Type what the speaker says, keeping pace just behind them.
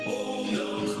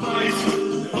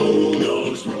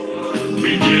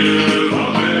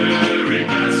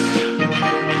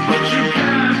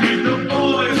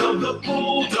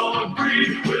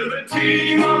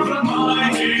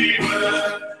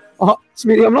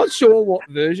Smithy, I'm not sure what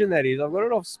version that is. I've got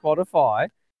it off Spotify.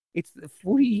 It's the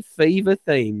Footy Fever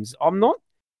themes.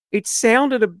 It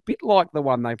sounded a bit like the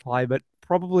one they play, but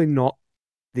probably not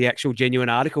the actual genuine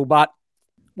article. But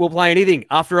we'll play anything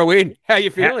after a win. How are you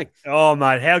feeling?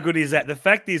 Mate, how good is that? The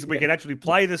fact is we can actually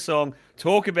play the song,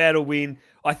 talk about a win.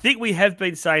 I think we have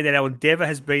been saying that our endeavour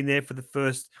has been there for the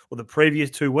first or the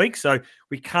previous 2 weeks, so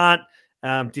we can't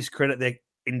discredit their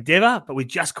endeavour, but we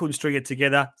just couldn't string it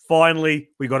together. Finally,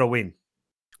 we got a win.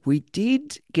 We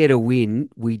did get a win.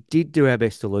 We did do our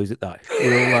best to lose it, though.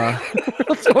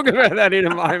 We'll talk about that in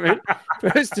a moment.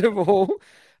 First of all,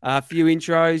 a few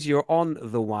intros. You're on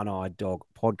the One-Eyed Dog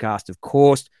podcast, of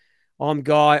course. I'm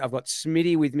Guy. I've got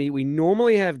Smitty with me. We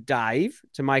normally have Dave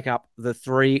to make up the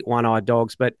 3 One-Eyed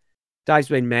Dogs, but Dave's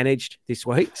been managed this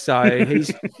week, so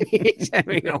he's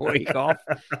having a week off.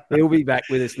 He'll be back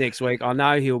with us next week. I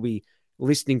know he'll be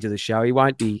listening to the show. He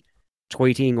won't be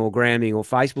tweeting or gramming or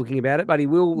Facebooking about it, but he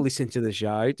will listen to the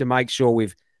show to make sure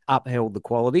we've upheld the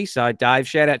quality. So, Dave,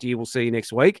 shout out to you. We'll see you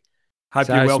next week. Hope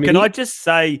you're well. Smitty, can I just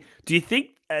say, do you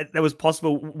think that was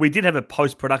possible? We did have a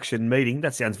post-production meeting.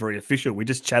 That sounds very official. We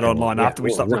just chat online after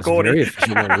we stopped recording.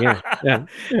 Yeah.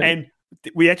 And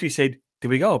we actually said, did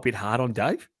we go a bit hard on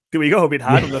Dave? Did we go a bit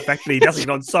hard on the fact that he doesn't get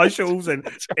on socials and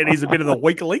he's a bit of the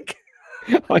weak link?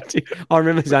 I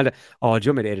remember saying, do you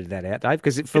want me to edit that out, Dave?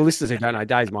 Because for listeners who don't know,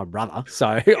 Dave's my brother. So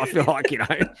I feel like,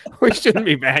 we shouldn't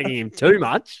be bagging him too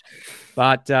much.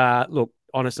 But look,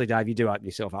 honestly, Dave, you do open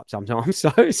yourself up sometimes. So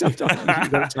sometimes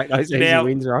you've got to take those easy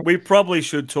wins, right? We probably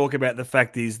should talk about the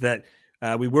fact is that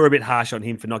we were a bit harsh on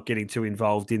him for not getting too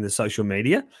involved in the social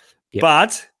media. Yep.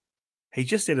 But he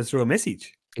just sent us through a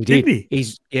message. He did.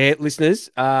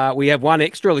 Listeners, we have one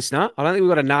extra listener. I don't think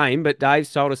we've got a name, but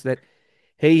Dave's told us that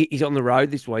he's on the road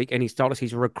this week and he's told us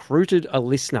he's recruited a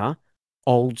listener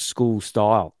old school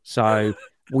style. So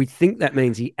we think that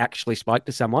means he actually spoke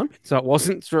to someone. So it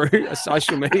wasn't through a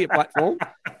social media platform.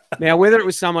 Now, whether it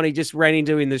was someone he just ran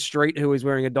into in the street who was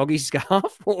wearing a doggy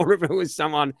scarf or if it was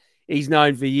someone he's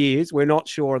known for years, we're not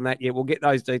sure on that yet. We'll get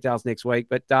those details next week.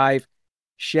 But Dave,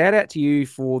 shout out to you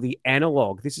for the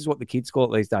analog. This is what the kids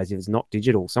call it these days if it's not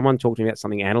digital. Someone talked to me about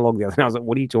something analog the other day. I was like,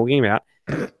 what are you talking about?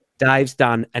 Dave's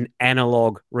done an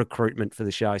analog recruitment for the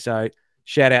show. So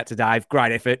shout out to Dave.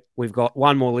 Great effort. We've got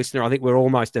one more listener. I think we're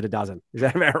almost at a dozen. Is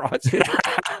that about right?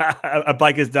 A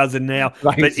baker's dozen now.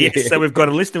 But yes, so we've got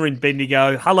a listener in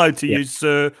Bendigo. Hello to you,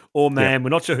 sir or ma'am. We're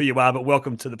not sure who you are, but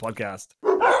welcome to the podcast.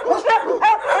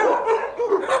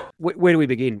 Where do we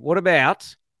begin? What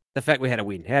about the fact we had a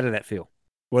win? How did that feel?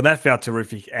 Well, that felt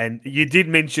terrific. And you did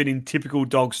mention in typical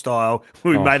dog style,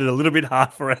 we made it a little bit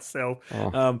hard for ourselves.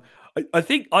 I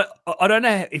think, I don't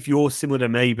know if you're similar to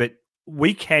me, but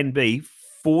we can be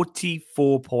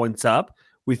 44 points up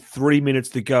with 3 minutes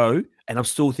to go. And I'm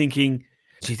still thinking,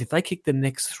 geez, if they kick the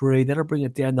next 3, that'll bring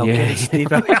it down. They'll get it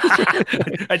stiffer.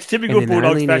 It's typical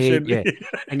Bulldogs fashion.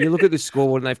 And you look at the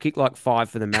scoreboard and they've kicked like 5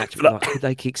 for the match. Could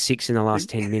they kick 6 in the last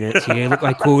 10 minutes? Yeah, look,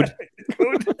 they could.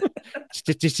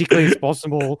 Statistically, it's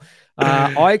possible.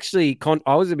 I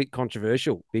was a bit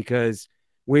controversial because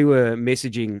we were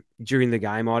messaging during the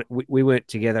game. We weren't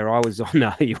together. I was on,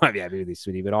 no, you won't be happy with this,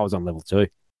 Smitty, but I was on level 2.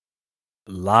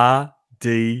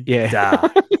 La-dee-da.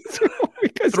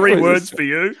 3 words for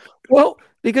you. Well,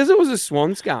 because it was a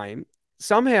Swans game,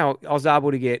 somehow I was able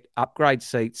to get upgrade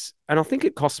seats, and I think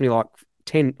it cost me like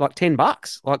 $10,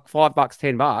 like $5,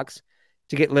 $10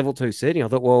 to get level 2 seating. I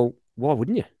thought, well, why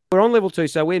wouldn't you? We're on level 2,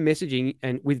 so we're messaging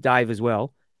and with Dave as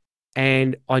well.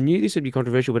 And I knew this would be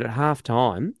controversial, but at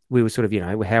halftime, we were sort of,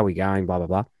 how are we going, blah, blah,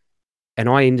 blah. And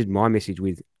I ended my message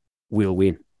with, we'll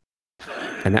win.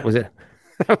 And that was it.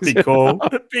 Big call.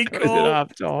 Big call.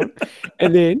 At halftime.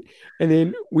 And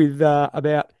then with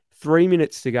about 3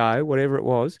 minutes to go, whatever it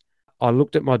was, I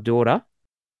looked at my daughter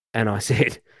and I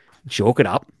said, chalk it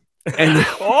up. And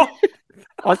I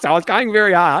was going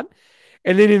very hard.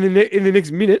 And then in the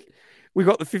next minute, we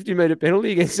got the 50-metre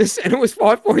penalty against us and it was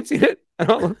 5 points in it. And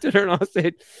I looked at her and I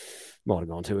said, might have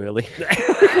gone too early.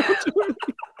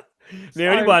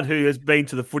 Now, anyone who has been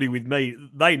to the footy with me,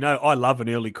 they know I love an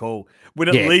early call. When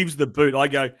it leaves the boot,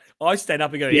 I stand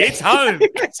up and go, it's home.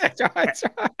 That's right.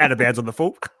 Out of bounds on the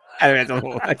full. That's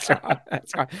right.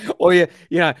 Or you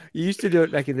used to do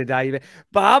it back in the day.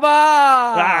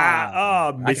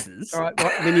 Baba! Misses. Okay. All right.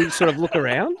 Then you sort of look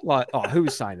around like, who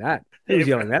was saying that? Who was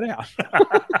yelling that out?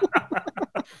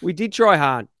 We did try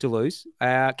hard to lose.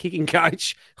 Our kicking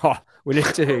coach, we need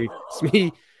to,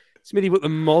 Smitty put the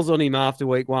moz on him after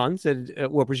week 1, said,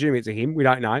 well, presuming it's a him, we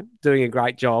don't know, doing a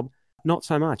great job. Not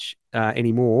so much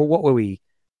anymore. What were we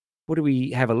what do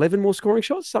we have? 11 more scoring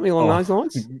shots, something along those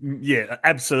lines. Yeah,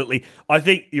 absolutely. I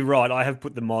think you're right. I have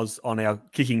put the Moz on our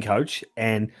kicking coach,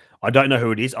 and I don't know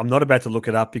who it is. I'm not about to look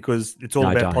it up because it's all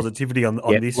about positivity on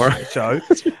this show.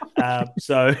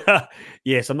 So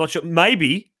yes, I'm not sure.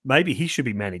 Maybe he should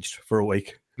be managed for a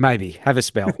week. Maybe have a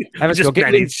spell. Have a spell.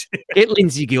 Get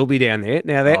Lindsay Gilby down there.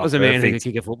 Now that was a man who could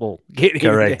kick a football. Get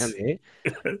him down there.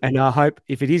 And I hope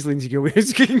if it is Lindsay Gilby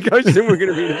who's kicking coach, then we're going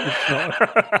to be in a shot.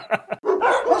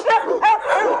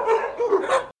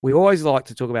 We always like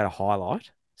to talk about a highlight.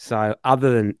 So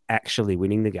other than actually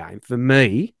winning the game, for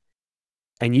me,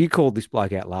 and you called this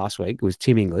bloke out last week, was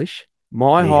Tim English.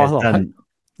 My highlight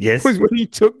was when he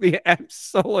took the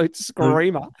absolute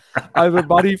screamer over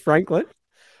Buddy Franklin.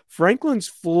 Franklin's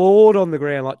floored on the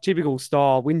ground, like typical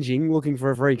style, whinging, looking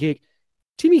for a free kick.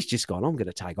 Timmy's just gone, I'm going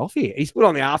to take off here. He's put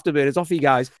on the afterburners, off he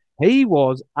goes. He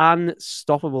was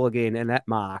unstoppable again, and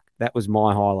that was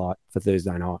my highlight for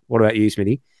Thursday night. What about you,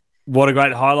 Smitty? What a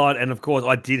great highlight. And, of course,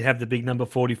 I did have the big number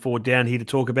 44 down here to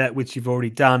talk about, which you've already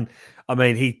done. I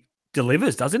mean, he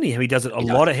delivers, doesn't he? He does a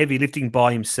lot of heavy lifting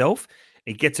by himself.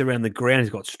 He gets around the ground. He's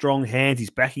got strong hands.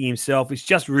 He's backing himself. It's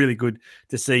just really good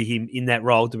to see him in that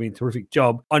role doing a terrific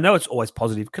job. I know it's always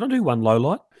positive. Can I do one low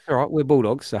light? All right, we're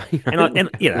Bulldogs, so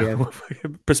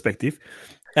perspective.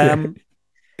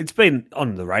 It's been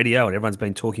on the radio and everyone's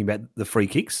been talking about the free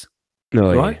kicks,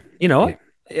 right? Yeah. You know,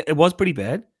 it was pretty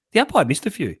bad. The umpire missed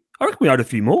a few. I reckon we owed a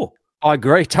few more. I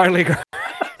agree. Totally agree.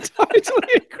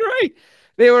 Totally agree.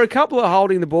 There were a couple of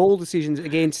holding the ball decisions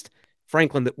against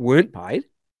Franklin that weren't paid,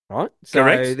 right? So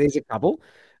correct. There's a couple.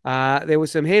 There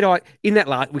was some head-eye. In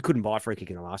that we couldn't buy a free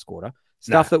kick in the last quarter.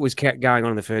 Stuff that was going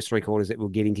on in the first three quarters that were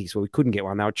getting kicks, well, we couldn't get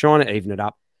one. They were trying to even it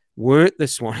up. Weren't the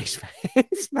Swannies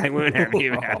fans? They weren't happy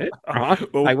about it.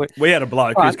 Right? Well, we had a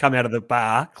bloke who's clearly come out of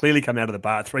the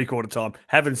bar at 3/4 time.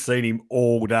 Haven't seen him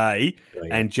all day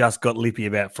and just got lippy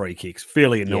about free kicks.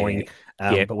 Fairly annoying.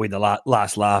 But with the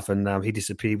last laugh and he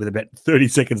disappeared with about 30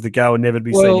 seconds to go and never to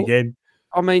be seen again.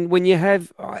 I mean, when you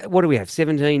have, what do we have,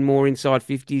 17 more inside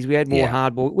 50s? We had more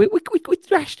hard ball. We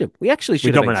thrashed them. We actually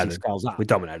should have been 6 goals up. We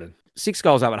dominated. 6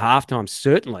 goals up at halftime,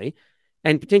 certainly,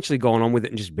 and potentially gone on with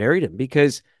it and just buried him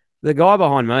because the guy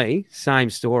behind me,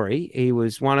 same story. He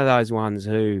was one of those ones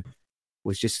who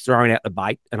was just throwing out the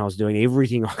bait, and I was doing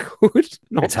everything I could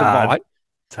not to bite.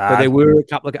 But there were a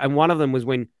couple of, and one of them was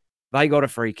when they got a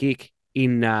free kick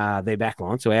in their back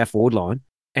line, so our forward line,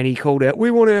 and he called out,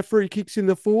 "We want our free kicks in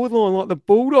the forward line like the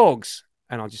Bulldogs,"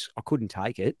 and I couldn't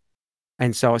take it,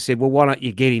 and so I said, "Well, why don't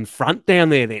you get in front down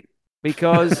there then?"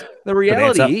 Because the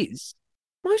reality is,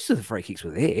 most of the free kicks were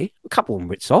there. A couple of them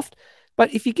were a bit soft.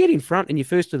 But if you get in front and you're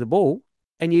first to the ball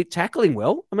and you're tackling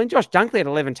well, I mean, Josh Dunkley had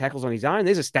 11 tackles on his own.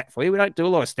 There's a stat for you. We don't do a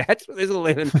lot of stats, but there's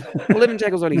 11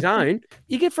 tackles on his own.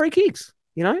 You get free kicks,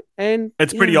 you know? And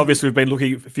it's pretty obvious we've been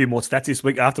looking at a few more stats this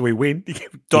week after we win.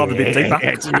 Dive a bit deeper.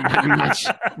 It's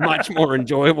much more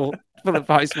enjoyable for the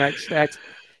post-match stats.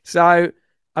 So,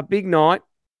 a big night.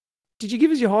 Did you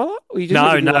give us your highlight? Or you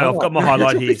just no, I've got my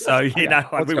highlight here. So,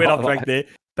 we went off track there.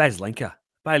 Baz Lenker.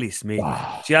 Bailey Smith,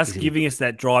 just giving us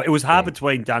that drive. It was hard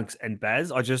between Dunks and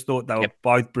Baz. I just thought they were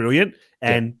both brilliant.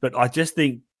 But I just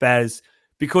think Baz,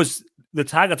 because the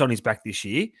target's on his back this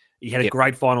year, he had a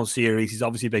great final series. He's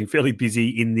obviously been fairly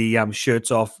busy in the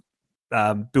shirts off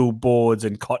billboards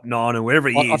and Cotton On and wherever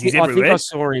he is. He's everywhere. I think I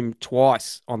saw him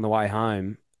twice on the way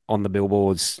home on the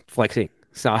billboards flexing.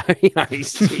 So,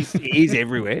 he's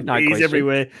everywhere. He's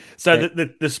everywhere. So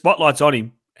the spotlight's on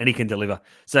him and he can deliver.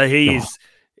 So he is...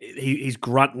 His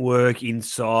grunt work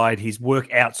inside, his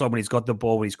work outside when he's got the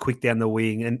ball, when he's quick down the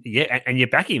wing, and you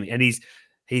back him, and he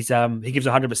gives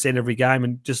 100% every game,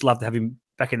 and just love to have him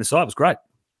back in the side. It was great.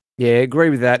 Yeah, agree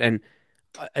with that. And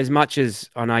as much as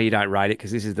I know you don't rate it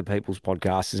because this is the People's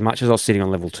Podcast, as much as I was sitting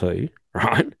on level 2,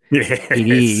 right? Yes. It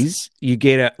is. You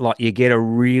get a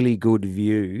really good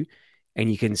view,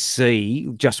 and you can see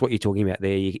just what you're talking about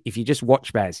there. If you just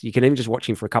watch Baz, you can even just watch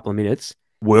him for a couple of minutes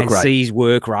see his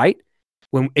work rate.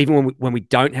 When we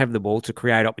don't have the ball to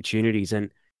create opportunities,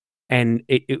 and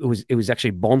it was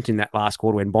actually Bont in that last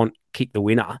quarter when Bont kicked the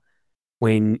winner.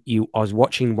 I was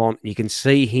watching Bont, you can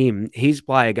see his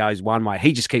player goes one way,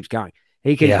 he just keeps going.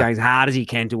 He keeps going as hard as he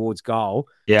can towards goal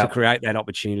to create that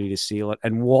opportunity to seal it.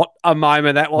 And what a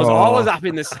moment that was! I was up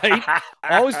in the seat.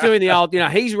 I was doing the old,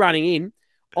 he's running in.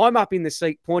 I'm up in the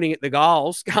seat pointing at the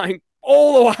goals, going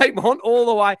all the way, Bont, all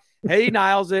the way. He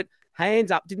nails it.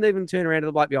 Hands up, didn't even turn around to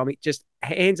the bloke behind me, just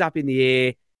hands up in the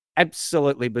air,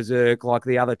 absolutely berserk like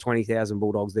the other 20,000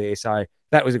 Bulldogs there. So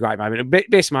that was a great moment.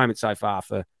 Best moment so far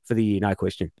for the year, no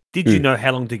question. Did you know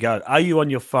how long to go? Are you on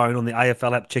your phone on the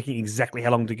AFL app checking exactly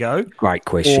how long to go? Great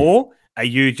question. Or are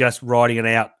you just writing it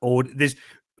out? Or there's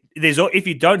if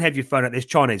you don't have your phone out, there's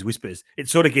Chinese whispers. It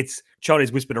sort of gets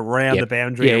Chinese whispered around the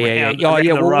boundary, around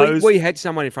the rows. We had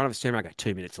someone in front of us turn around and go,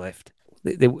 2 minutes left.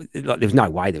 There was no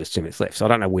way there was 2 minutes left. So I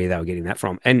don't know where they were getting that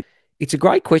from. And it's a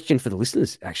great question for the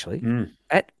listeners, actually.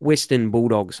 At Western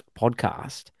Bulldogs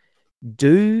podcast,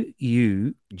 do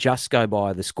you just go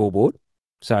by the scoreboard,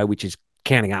 so which is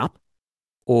counting up,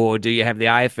 or do you have the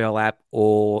AFL app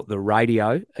or the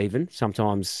radio even?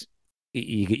 Sometimes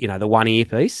you get, the one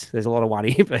earpiece. There's a lot of one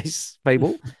earpiece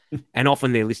people, and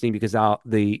often they're listening because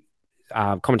the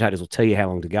commentators will tell you how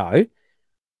long to go.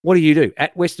 What do you do?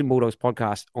 At Western Bulldogs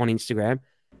podcast on Instagram,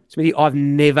 Smithy, I've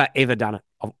never, ever done it.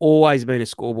 I've always been a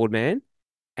scoreboard man,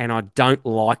 and I don't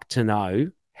like to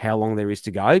know how long there is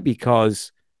to go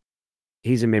because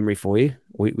here's a memory for you.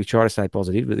 We try to stay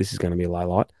positive, but this is going to be a low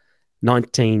light.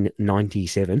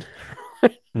 1997.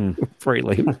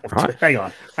 Prelim, right? Hang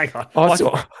on.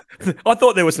 I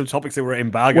thought there were some topics that were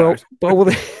embargoed. Well,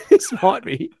 this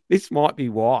might be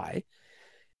why,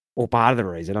 or part of the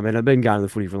reason. I mean, I've been going to the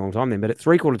footy for a long time then, but at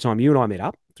 3/4 time, you and I met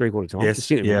up. 3/4 time. Yes.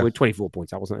 We're 24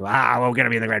 points up, wasn't it? We're going to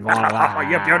be in the grand final.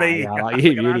 You're beauty.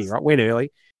 Right? Went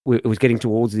early. It was getting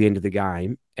towards the end of the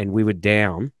game, and we were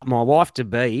down. My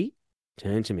wife-to-be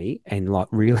turned to me and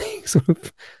really sort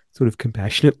of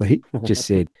compassionately just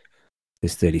said,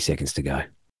 "There's 30 seconds to go."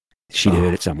 She'd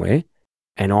heard it somewhere,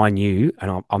 and I knew,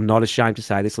 and I'm not ashamed to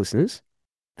say this, listeners,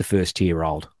 the first tear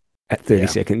rolled at 30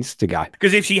 seconds to go.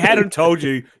 Because if she hadn't told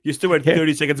you, you still had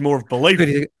 30 seconds more of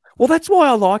belief. Well, that's why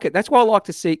I like it. That's why I like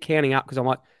to see it counting up, because I'm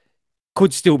like,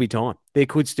 could still be time. There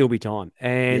could still be time.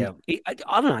 And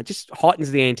I don't know, it just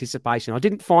heightens the anticipation. I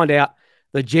didn't find out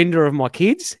the gender of my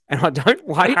kids, and I don't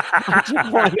wait to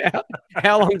find out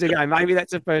how long to go. Maybe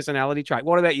that's a personality trait.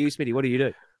 What about you, Smitty? What do you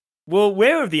do? Well,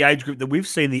 we're of the age group that we've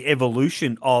seen the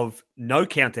evolution of no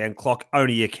countdown clock,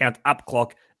 only a count up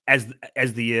clock as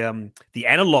the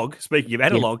analog. Speaking of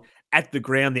analog, at the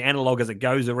ground, the analog as it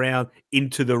goes around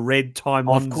into the red time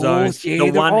on zone,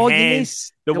 the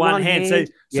one hand.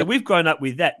 So we've grown up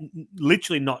with that,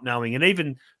 literally not knowing, and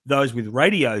even those with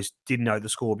radios didn't know the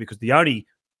score because the only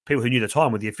people who knew the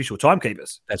time were the official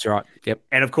timekeepers. That's right. Yep.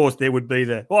 And of course, there would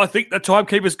be I think the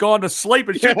timekeeper's gone to sleep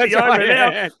and should be over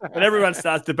now. And everyone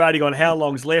starts debating on how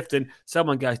long's left, and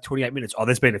someone goes 28 minutes. Oh,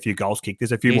 there's been a few goals kicked.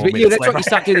 There's a few more minutes. Yeah, that's what you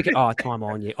start doing. Time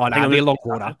on. Yeah. Hang on, be a long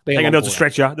quarter. Hang on, there was a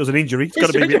stretcher. There was an injury. It's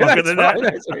got to be a bit longer than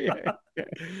that.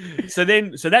 So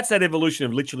that's that evolution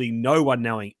of literally no one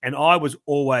knowing. And I was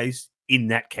always in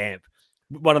that camp.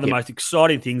 One of the most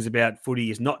exciting things about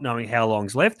footy is not knowing how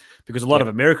long's left, because a lot of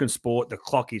American sport, the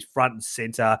clock is front and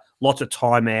center, lots of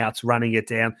timeouts, running it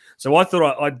down. So I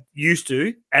thought I used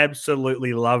to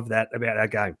absolutely love that about our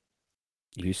game.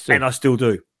 Used to. And I still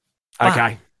do.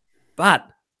 Okay. But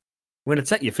when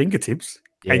it's at your fingertips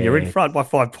and you're in front by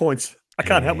 5 points, I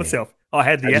can't help myself. I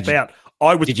had the app out.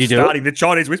 I was starting the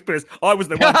Chinese whispers. I was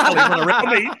the one telling everyone around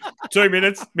me. 2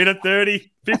 minutes, minute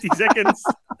 30, 50 seconds.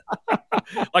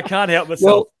 I can't help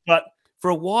myself. But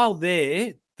for a while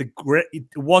there, it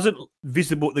wasn't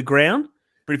visible at the ground.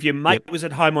 But if your mate was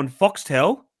at home on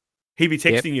Foxtel, he'd be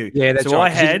texting you. Yeah, that's right. I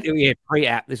had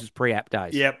pre-app. This was pre-app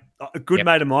days. Yep. A good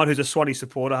mate of mine who's a Swanee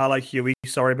supporter. Hello, Huey.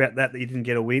 Sorry about that you didn't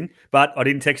get a win. But I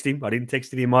didn't text him. I didn't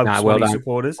text any of my Swanee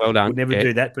supporters. Well done. Would never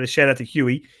do that. But a shout out to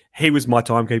Huey. He was my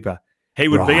timekeeper. He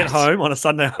would be at home on a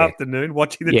Sunday afternoon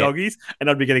watching the doggies, and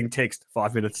I'd be getting text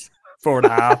 5 minutes,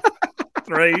 4.5,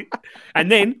 3.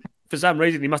 And then, for some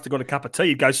reason, he must have got a cup of tea.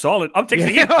 He'd go silent. I'm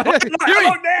texting him. How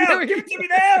long now? Give it to me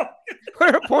now.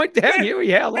 Put a point down, Huey.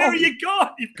 How long? Where are you gone?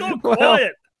 You've gone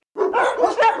quiet.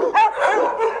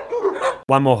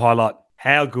 One more highlight.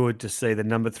 How good to see the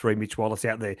number 3 Mitch Wallace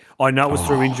out there. I know it was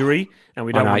through injury, and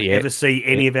we don't want to ever see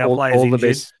any of our players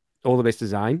injured. All the best to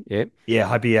Zane. Yeah,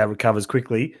 hope he recovers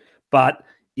quickly. But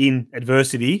in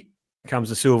adversity comes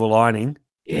the silver lining.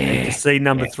 Yeah, to see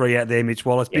number 3 out there, Mitch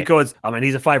Wallace, because, I mean,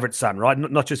 he's a favourite son, right?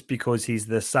 Not just because he's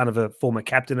the son of a former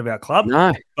captain of our club,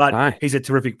 but he's a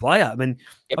terrific player. I mean,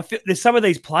 I feel there's some of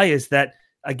these players that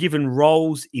are given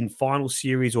roles in final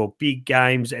series or big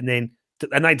games, and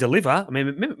they deliver. I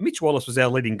mean, Mitch Wallace was our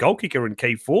leading goal kicker and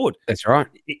key forward. That's right.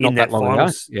 Not that long ago.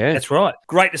 Yeah, that's right.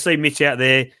 Great to see Mitch out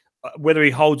there, whether he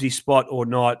holds his spot or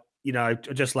not. I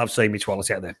just love seeing Mitch Wallace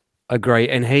out there. Agree.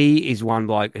 And he is one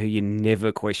bloke who you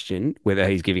never question whether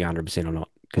he's giving 100% or not,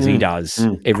 because he does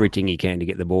everything he can to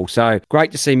get the ball. So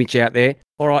great to see Mitch out there.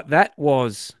 All right, that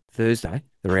was Thursday,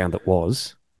 the round that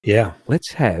was. Yeah.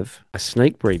 Let's have a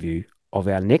sneak preview of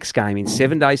our next game in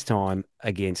 7 days' time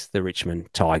against the Richmond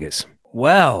Tigers.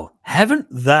 Well, haven't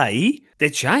they? They're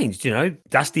changed,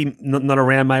 Dusty not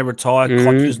around, may retire.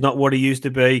 Koch not what he used to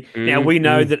be. Now, we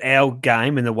know that our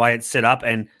game and the way it's set up,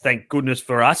 and thank goodness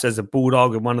for us as a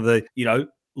Bulldog and one of the,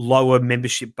 lower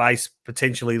membership base,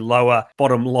 potentially lower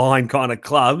bottom line kind of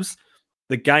clubs,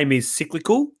 the game is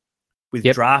cyclical with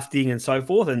drafting and so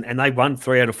forth, and they won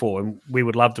 3 out of 4, and we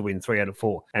would love to win 3 out of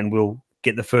 4, and we'll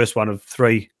get the first one of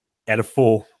 3 out of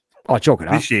 4 chalk it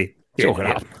up. This year. Chalk it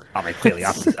up. I mean, clearly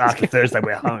after Thursday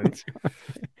we're home.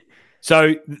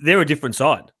 So they're a different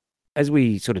side. As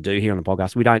we sort of do here on the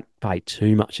podcast, we don't pay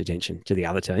too much attention to the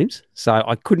other teams. So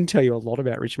I couldn't tell you a lot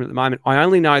about Richmond at the moment. I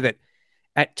only know that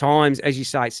at times, as you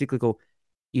say, it's cyclical.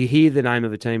 You hear the name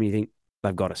of a team and you think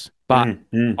they've got us. But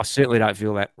I certainly don't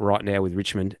feel that right now with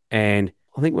Richmond. And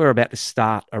I think we're about to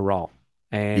start a roll.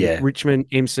 And Richmond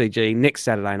MCG next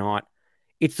Saturday night.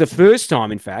 It's the first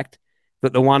time, in fact,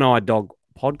 that the One-Eyed Dog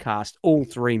podcast, all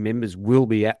 3 members will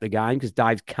be at the game because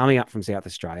Dave's coming up from South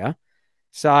Australia.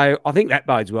 So I think that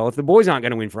bodes well. If the boys aren't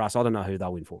going to win for us, I don't know who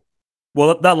they'll win for.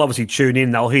 Well, they'll obviously tune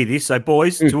in. They'll hear this. So,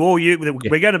 boys, to all you,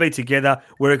 we're going to be together.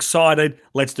 We're excited.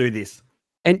 Let's do this.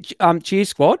 And Cheer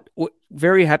Squad,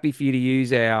 very happy for you to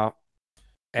use our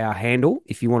handle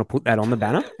if you want to put that on the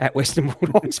banner at Western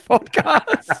Bulldogs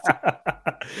Podcast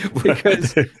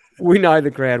because we know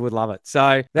the crowd would love it.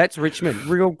 So that's Richmond.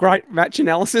 Real great match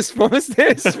analysis for us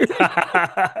there.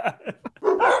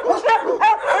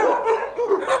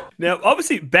 Now,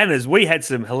 obviously, banners. We had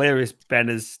some hilarious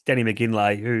banners. Danny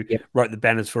McGinlay, who wrote the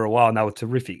banners for a while, and they were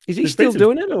terrific. Is he still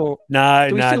doing it, or no?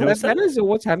 Do we still have banners, or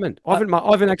what's happened? I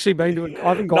haven't actually been doing. I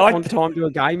haven't got on time to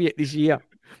a game yet this year.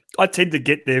 I tend to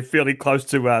get there fairly close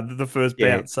to the first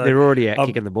bounce. So they're already out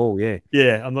kicking the ball. Yeah,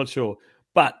 yeah. I'm not sure,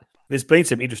 but there's been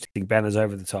some interesting banners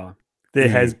over the time. There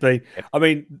has been. I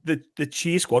mean, the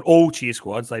cheer squad, all cheer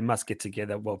squads, they must get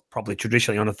together. Well, probably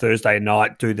traditionally on a Thursday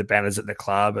night, do the banners at the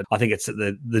club. And I think it's at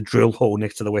the drill hall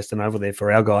next to the Western Oval there for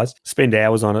our guys. Spend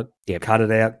hours on it, cut it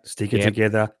out, stick it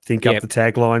together, think up the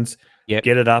taglines, get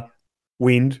it up,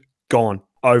 wind, gone,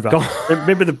 over.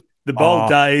 Remember the bold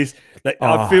days.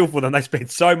 I feel for them. They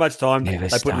spend so much time. They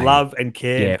put love and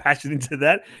care and passion into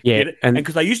that. And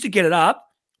because they used to get it up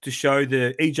to show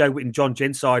the EJ Whitten, John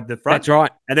Genside the front. That's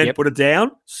right. And then put it down,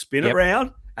 spin it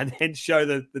around, and then show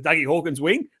the Dougie Hawkins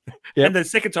wing. And the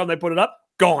second time they put it up,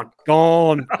 gone.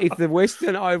 If the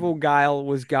Western Oval Gale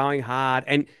was going hard,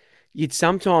 and you're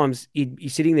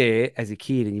sitting there as a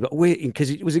kid, and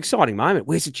because it was an exciting moment.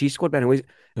 Where's the cheer squad banner?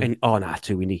 And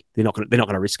too windy. They're not going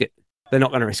to risk it. They're not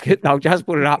going to risk it. They'll just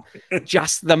put it up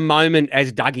just the moment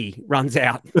as Dougie runs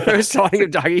out. First sighting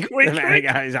of Dougie, the man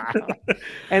goes up.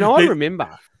 And I remember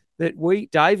that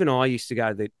Dave and I used to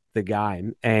go to the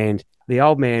game, and the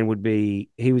old man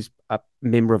he was a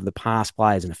member of the past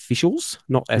players and officials,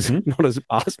 not as a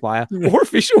past player or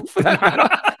official for that matter.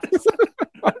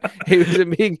 He was a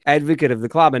big advocate of the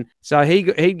club. And so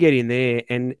he'd get in there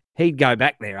and he'd go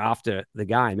back there after the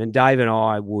game. And Dave and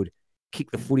I would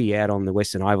kick the footy out on the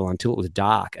Western Oval until it was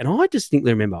dark. And I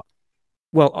distinctly remember,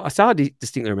 I started to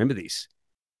distinctly remember this.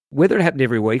 Whether it happened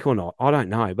every week or not, I don't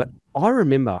know. But I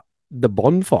remember the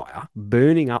bonfire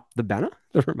burning up the banner,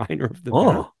 the remainder of the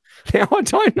banner. Now, I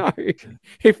don't know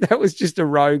if that was just a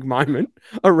rogue moment,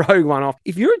 a rogue one-off.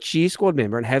 If you're a cheer squad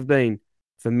member and have been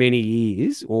for many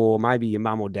years, or maybe your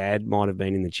mum or dad might have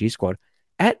been in the cheer squad,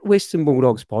 at Western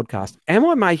Bulldogs Podcast, am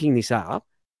I making this up?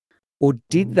 Or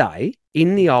did they,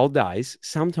 in the old days,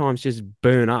 sometimes just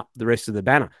burn up the rest of the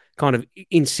banner? Kind of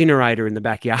incinerator in the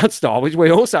backyard style, which we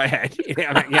also had in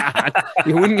our backyard.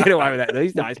 You wouldn't get away with that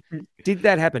these days. Did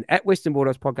that happen? At Western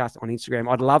Bulldogs Podcast on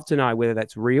Instagram, I'd love to know whether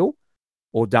that's real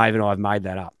or Dave and I have made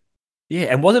that up. Yeah,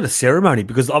 and was it a ceremony?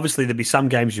 Because obviously there'd be some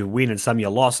games you win and some you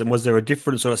lost. And was there a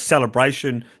different sort of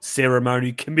celebration,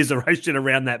 ceremony, commiseration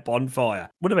around that bonfire?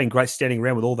 Would have been great standing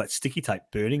around with all that sticky tape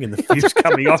burning and the fuse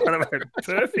coming off.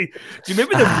 Perfect. Do you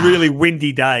remember the really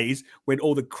windy days when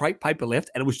all the crepe paper left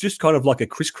and it was just kind of like a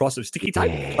crisscross of sticky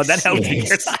tape? Yes, like that held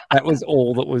together. That was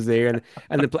all that was there.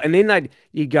 And then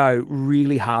you go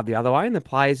really hard the other way and the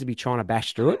players would be trying to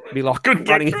bash through it. It'd be like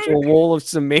running into a wall of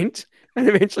cement. And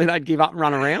eventually they'd give up and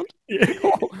run around.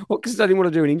 Because they didn't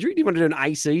want to do an injury. They didn't want to do an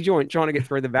AC joint trying to get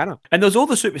through the banner. And there's all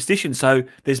the superstitions. So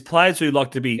there's players who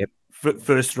like to be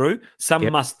first through. Some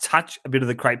must touch a bit of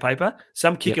the crepe paper.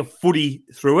 Some kick a footy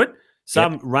through it.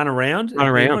 Some run around.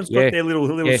 Everyone's got their little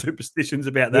superstitions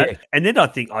about that. Yeah. And then I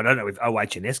don't know if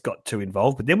OH&S got too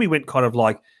involved, but then we went kind of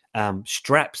like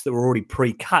straps that were already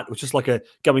pre-cut. It was just like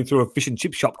going through a fish and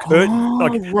chip shop curtain.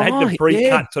 They had the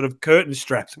pre-cut sort of curtain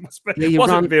straps. It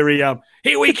wasn't very,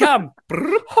 here we come.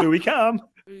 Here we come.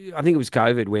 I think it was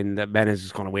COVID when the banners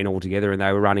just kind of went all together and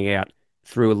they were running out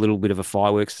through a little bit of a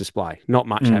fireworks display. Not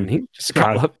much happening, just a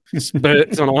couple of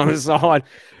spurts on either side,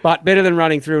 but better than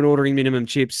running through and ordering minimum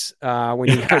chips when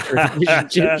you go through a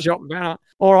chip shop banner.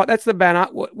 All right, that's the banner.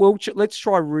 Let's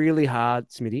try really hard,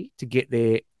 Smitty, to get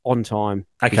there on time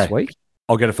this week.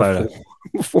 I'll get a photo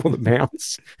before the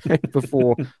bounce,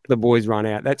 before the boys run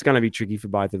out. That's going to be tricky for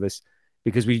both of us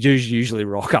because we do usually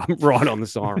rock up right on the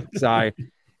siren. So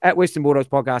at Western Bulldogs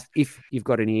Podcast, if you've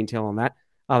got any intel on that,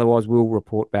 otherwise we'll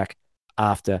report back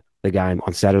after the game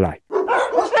on Saturday.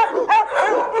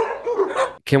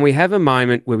 Can we have a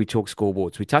moment where we talk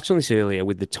scoreboards? We touched on this earlier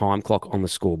with the time clock on the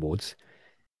scoreboards.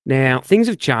 Now, things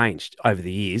have changed over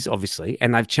the years, obviously,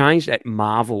 and they've changed at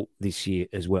Marvel this year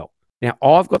as well. Now,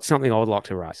 I've got something I would like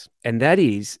to raise, and that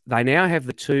is they now have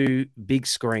the two big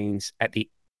screens at the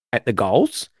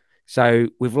goals. So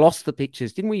we've lost the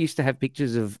pictures. Didn't we used to have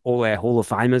pictures of all our Hall of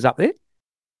Famers up there?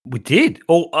 We did.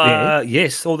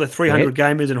 Yes, all the 300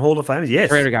 gamers and Hall of Famers, yes.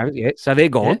 300 gamers, yeah. So they're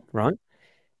gone, right?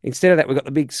 Instead of that, we've got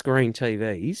the big screen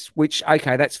TVs, which,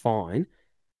 okay, that's fine.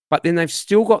 But then they've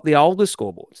still got the older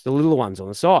scoreboards, the little ones on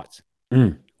the sides.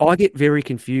 I get very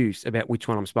confused about which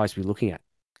one I'm supposed to be looking at.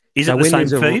 Is it the same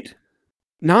feed?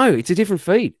 No, it's a different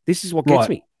feed. This is what gets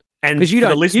me. And because you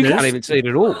can't even see it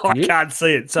at all. I can't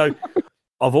see it. So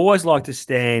I've always liked to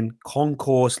stand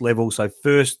concourse level, so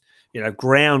first,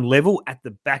 ground level at the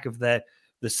back of the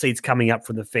seats coming up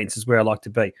from the fence is where I like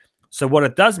to be. So what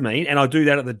it does mean, and I do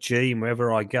that at the gym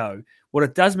wherever I go, what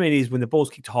it does mean is when the ball's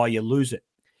kicked high, you lose it.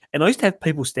 And I used to have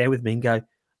people stand with me and go,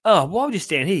 "Oh, why would you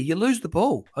stand here? You lose the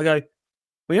ball." I go,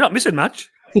 "Well, you're not missing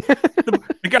much."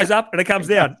 It goes up and it comes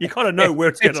down. You kind of know where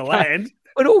it's going to land.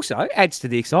 But also adds to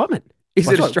the excitement. Is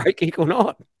it a straight kick or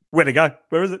not? Where to go?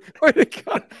 Where is it? Where to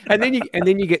go? And then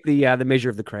you get the measure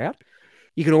of the crowd.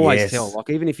 You can always tell, like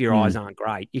even if your eyes aren't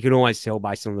great, you can always tell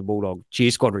based on the Bulldog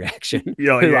cheer squad reaction. Who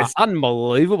are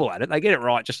unbelievable at it. They get it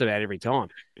right just about every time.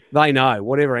 They know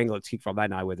whatever angle it's kicked from. They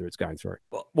know whether it's going through.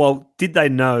 Well, did they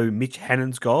know Mitch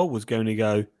Hannon's goal was going to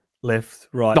go left,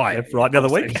 right, left, right the other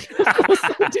week?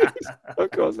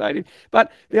 Of course they did.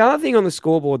 But the other thing on the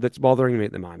scoreboard that's bothering me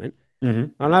at the moment,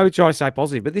 I know we try to stay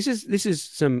positive, but this is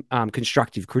some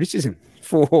constructive criticism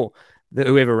for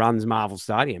whoever runs Marvel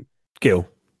Stadium. Gil.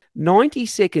 90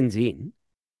 seconds in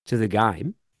to the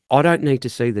game, I don't need to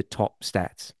see the top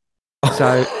stats.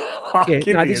 So,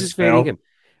 this is fair dinkum.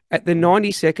 At the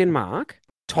 90-second mark,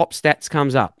 top stats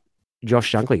comes up.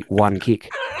 Josh Shankly, 1 kick.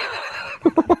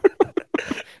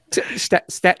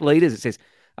 Stat leaders, it says,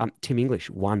 Tim English,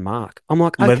 1 mark. I'm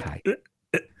like, okay.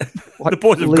 The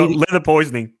boys have got leather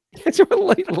poisoning. That's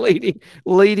right,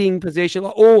 leading possession.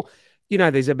 Or,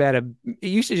 there's it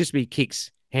used to just be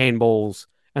kicks, handballs,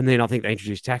 and then I think they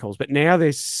introduced tackles. But now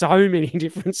there's so many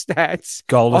different stats.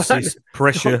 Goal assist,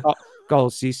 pressure. Goal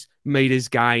assist, meters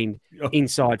gained,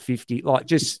 inside 50.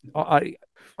 Like I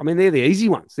mean, they're the easy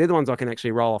ones. They're the ones I can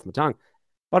actually roll off my tongue.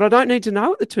 But I don't need to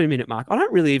know at the 2-minute mark. I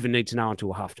don't really even need to know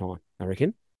until halftime, I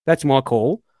reckon. That's my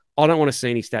call. I don't want to see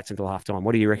any stats until halftime.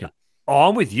 What do you reckon? Oh,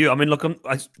 I'm with you. I mean, look,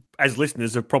 as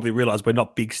listeners have probably realised, we're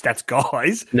not big stats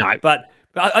guys. No. But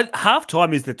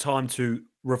halftime is the time to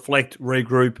reflect,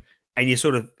 regroup, and you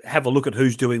sort of have a look at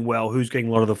who's doing well, who's getting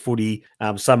a lot of the footy.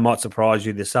 Some might surprise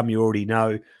you. There's some you already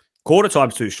know. Quarter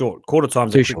time's too short. Quarter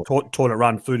time's a quick toilet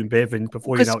run, food and beverage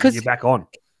before you know it, you're back on.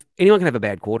 Anyone can have a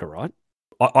bad quarter, right?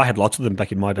 I had lots of them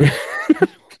back in my day.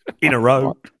 In a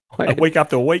row, a week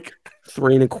after a week.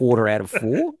 3 1/4 out of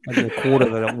 4. And a quarter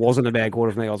that it wasn't a bad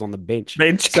quarter for me. I was on the bench. So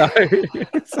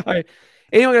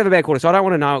anyone can have a bad quarter. So I don't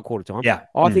want to know at quarter time. Yeah.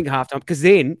 I think halftime, because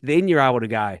then you're able to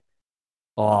go,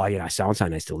 so-and-so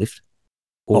needs to lift.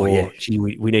 Or, gee,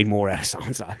 we need more out of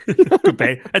so-and-so.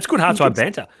 It's good halftime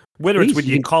banter. Whether it's with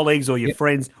your colleagues or your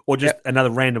friends or just another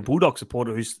random Bulldog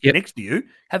supporter who's next to you,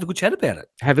 have a good chat about it.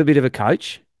 Have a bit of a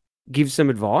coach, give some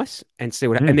advice, and see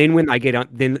what happens. And then when they get on,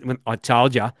 when I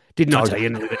told you, didn't I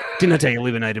tell you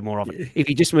Liver needed more of it? If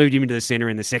you just moved him into the centre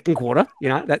in the second quarter,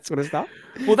 that sort of stuff.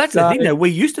 Well, that's the thing, though.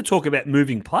 We used to talk about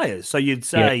moving players. So you'd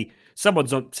say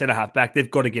someone's on centre half back,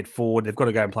 they've got to get forward, they've got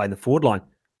to go and play in the forward line.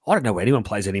 I don't know where anyone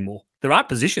plays anymore. There aren't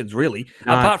positions, really,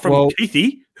 apart from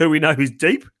Keithy, who we know who's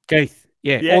deep. Keith,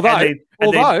 although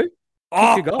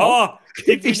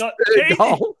Keithy,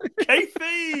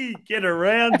 get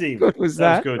around him. Good was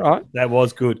that? Was good. Right? That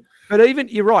was good.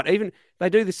 But you're right. Even they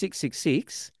do the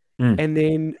 6-6-6, and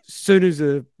then as soon as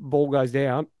the ball goes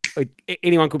down,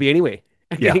 anyone could be anywhere,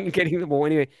 getting the ball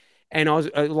anywhere. And I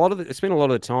spent a lot of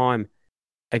the time,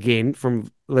 again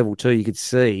from level 2, you could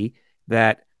see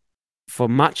that for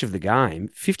much of the game,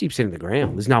 50% of the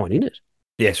ground, there's no one in it.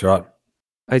 Yes, right.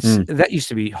 That used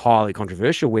to be highly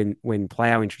controversial when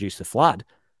Plough introduced the flood.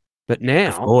 But now,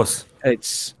 of course,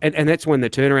 it's and that's when the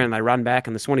turnaround, they run back,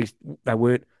 and the Swannies, they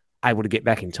weren't able to get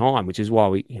back in time, which is why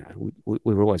we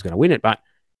were always going to win it. But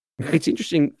it's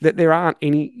interesting that there aren't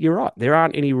any. You're right. There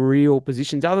aren't any real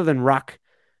positions other than ruck,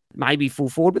 maybe full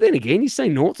forward. But then again, you see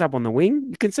Nort's up on the wing.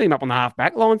 You can see him up on the half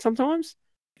back line sometimes.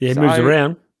 Yeah, moves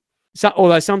around. So,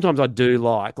 although sometimes I do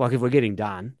like if we're getting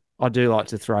done, I do like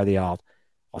to throw the old,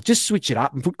 I'll just switch it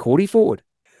up and put Cordy forward.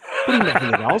 Put him back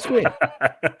in the goal square.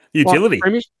 Utility.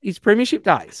 Like his premiership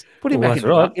days. Put him back in the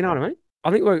right. You know what I mean?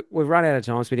 I think we've run out of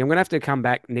time, Smitty. I'm going to have to come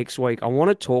back next week. I want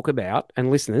to talk about,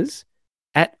 and listeners,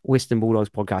 at Western Bulldogs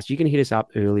Podcast, you can hit us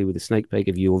up early with a sneak peek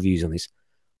of your views on this.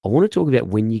 I want to talk about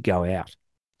when you go out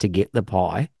to get the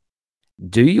pie.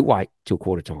 Do you wait till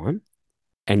quarter time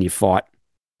and you fight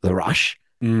the rush?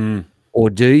 Or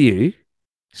do you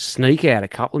sneak out a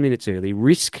couple of minutes early,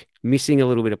 risk missing a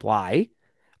little bit of play,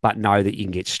 but know that you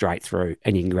can get straight through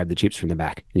and you can grab the chips from the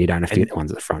back and you don't have to get the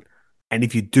ones at the front? And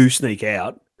if you do sneak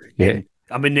out, yeah.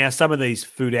 I mean, now some of these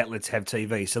food outlets have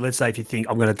TV. So let's say if you think,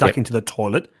 I'm going to duck into the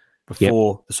toilet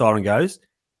before the siren goes,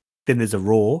 then there's a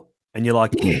roar. And you're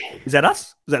like, is that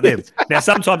us? Is that them? Now,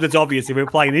 sometimes it's obvious. If we're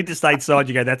playing interstate side,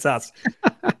 you go, that's us.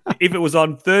 If it was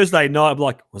on Thursday night, I'm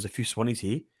like, was a few Swannies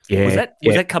here? Yeah.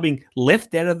 Was that coming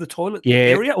left out of the toilet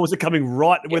area, or was it coming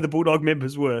right where the Bulldog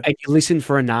members were? And you listen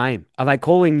for a name. Are they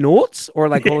calling Norts or are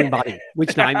they calling Buddy?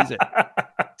 Which name is it?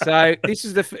 So this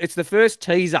is it's the first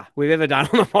teaser we've ever done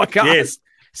on the podcast. Yes.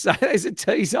 So there's a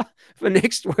teaser for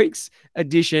next week's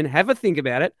edition. Have a think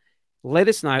about it. Let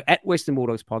us know at Western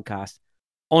Bulldogs Podcast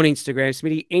on Instagram.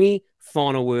 Smitty, any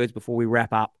final words before we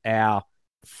wrap up our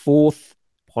fourth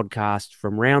podcast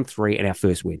from round 3 and our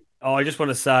first win? Oh, I just want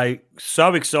to say,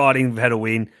 so exciting. We've had a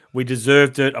win. We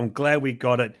deserved it. I'm glad we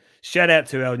got it. Shout out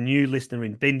to our new listener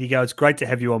in Bendigo. It's great to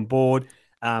have you on board.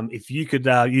 If you could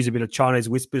use a bit of Chinese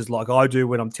whispers like I do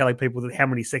when I'm telling people that how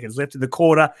many seconds left in the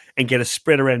quarter and get a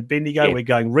spread around Bendigo, we're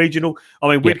going regional. I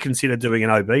mean, we'd consider doing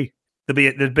an OB.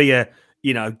 There'd be a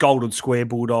Golden Square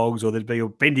Bulldogs, or there'd be a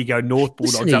Bendigo North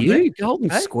Bulldogs up there. Golden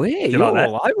Square, you're all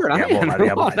over it,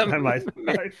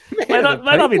 mate,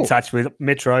 I'm in touch with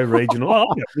Metro, regional,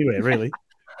 anywhere, really.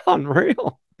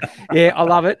 Unreal. Yeah, I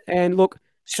love it. And look,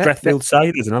 Strathfield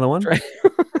Say, there's another one.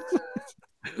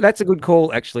 That's a good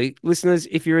call, actually. Listeners,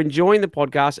 if you're enjoying the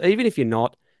podcast, even if you're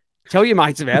not, tell your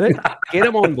mates about it. Get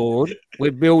them on board.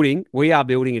 We are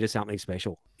building into something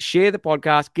special. Share the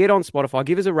podcast. Get on Spotify.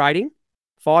 Give us a rating.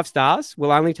 5 stars.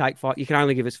 We'll only take 5. You can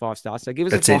only give us 5 stars. So give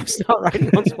us a 5-star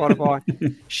rating on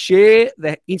Spotify. Share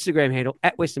the Instagram handle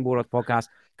at Western Bulldogs Podcast,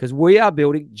 because we are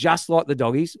building just like the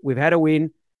doggies. We've had a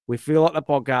win. We feel like the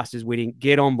podcast is winning.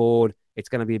 Get on board. It's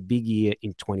going to be a big year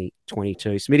in 2022.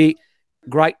 Smitty,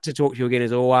 great to talk to you again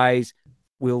as always.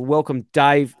 We'll welcome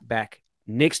Dave back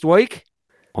next week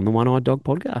on the One Eyed Dog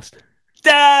Podcast.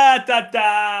 Da, da,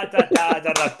 da, da, da,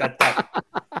 da, da,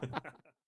 da.